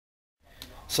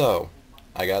So,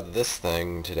 I got this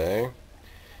thing today.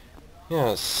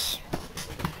 Yes.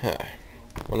 Huh.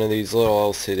 One of these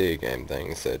little LCD game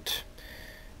things that,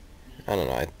 I don't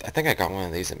know, I think I got one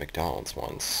of these at McDonald's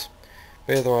once.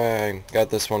 But either way, I got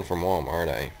this one from Walmart.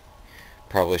 I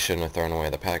probably shouldn't have thrown away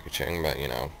the packaging, but, you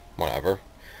know, whatever.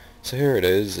 So here it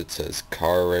is. It says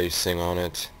car racing on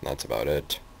it. That's about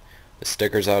it. The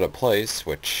sticker's out of place,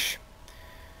 which,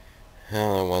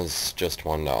 well, it was just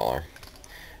 $1.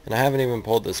 And I haven't even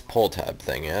pulled this pull tab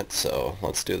thing yet, so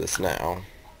let's do this now.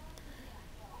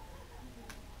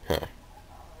 Huh.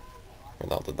 Where the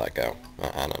hell did that go?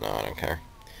 I don't know, I don't care.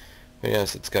 But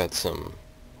yes, it's got some,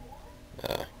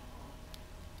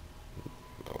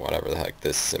 whatever the heck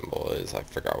this symbol is, I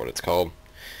forgot what it's called.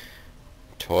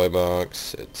 Toy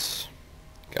box, it's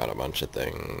got a bunch of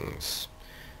things.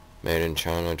 Made in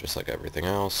China, just like everything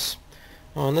else.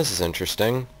 Oh, and this is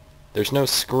interesting. There's no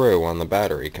screw on the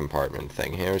battery compartment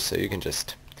thing here, so you can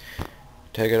just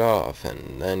take it off,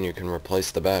 and then you can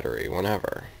replace the battery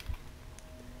whenever.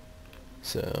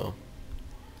 So,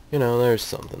 you know, there's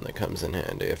something that comes in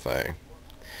handy if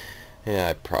yeah,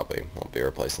 I probably won't be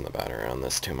replacing the battery on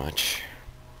this too much.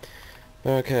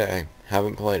 But okay,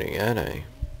 haven't played it yet.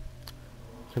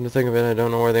 Come to think of it, I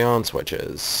don't know where the on switch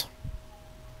is.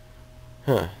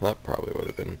 Huh, that probably would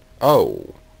have been...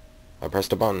 Oh! I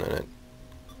pressed a button and it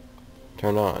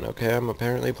turned on. Okay, I'm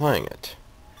apparently playing it.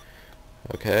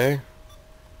 Okay.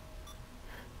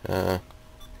 I've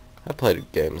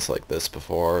played games like this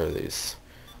before, these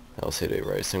LCD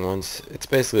racing ones. It's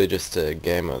basically just a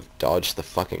game of dodge the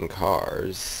fucking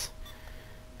cars.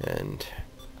 And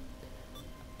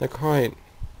they're quite...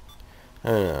 I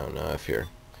don't know, if you're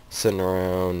sitting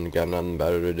around, got nothing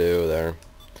better to do, they're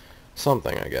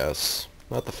something, I guess.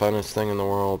 Not the funnest thing in the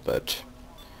world, but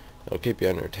it'll keep you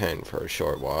entertained for a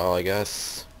short while, I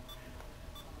guess.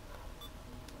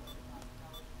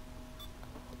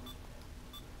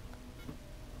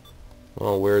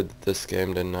 Well, weird that this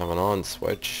game didn't have an on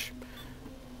switch.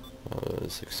 I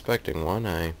was expecting one.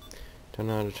 I don't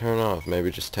know how to turn it off.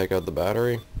 Maybe just take out the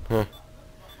battery? Huh.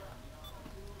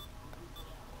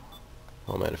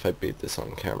 Oh man, if I beat this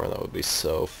on camera, that would be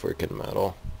so freaking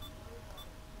metal.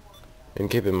 And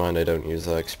keep in mind I don't use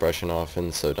that expression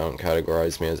often, so don't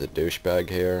categorize me as a douchebag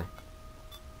here.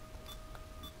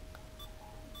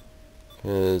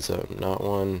 Is not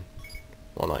one.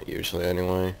 Well, not usually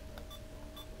anyway.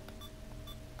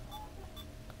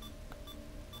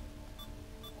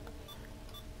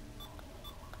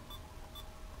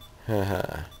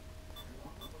 Haha.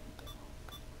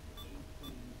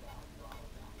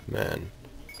 Man.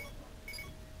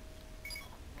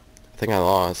 I think I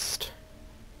lost.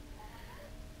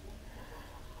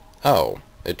 Oh,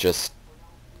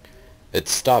 it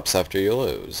stops after you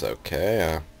lose.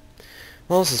 Okay,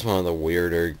 well, this is one of the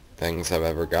weirder things I've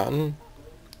ever gotten.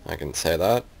 I can say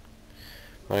that.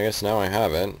 But I guess now I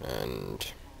have it,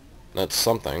 and that's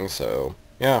something, so,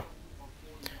 yeah.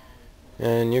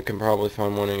 And you can probably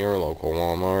find one at your local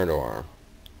Walmart, or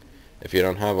if you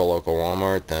don't have a local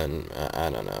Walmart, then, I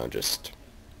don't know, just...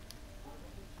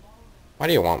 Why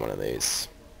do you want one of these?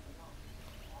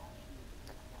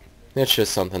 It's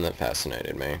just something that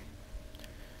fascinated me.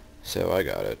 So I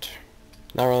got it.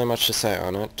 Not really much to say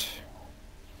on it.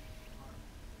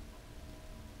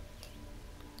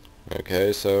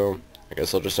 Okay, so I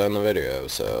guess I'll just end the video.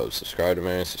 So subscribe to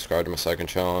me, subscribe to my second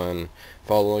channel, and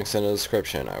follow the links in the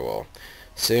description. I will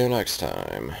see you next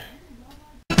time.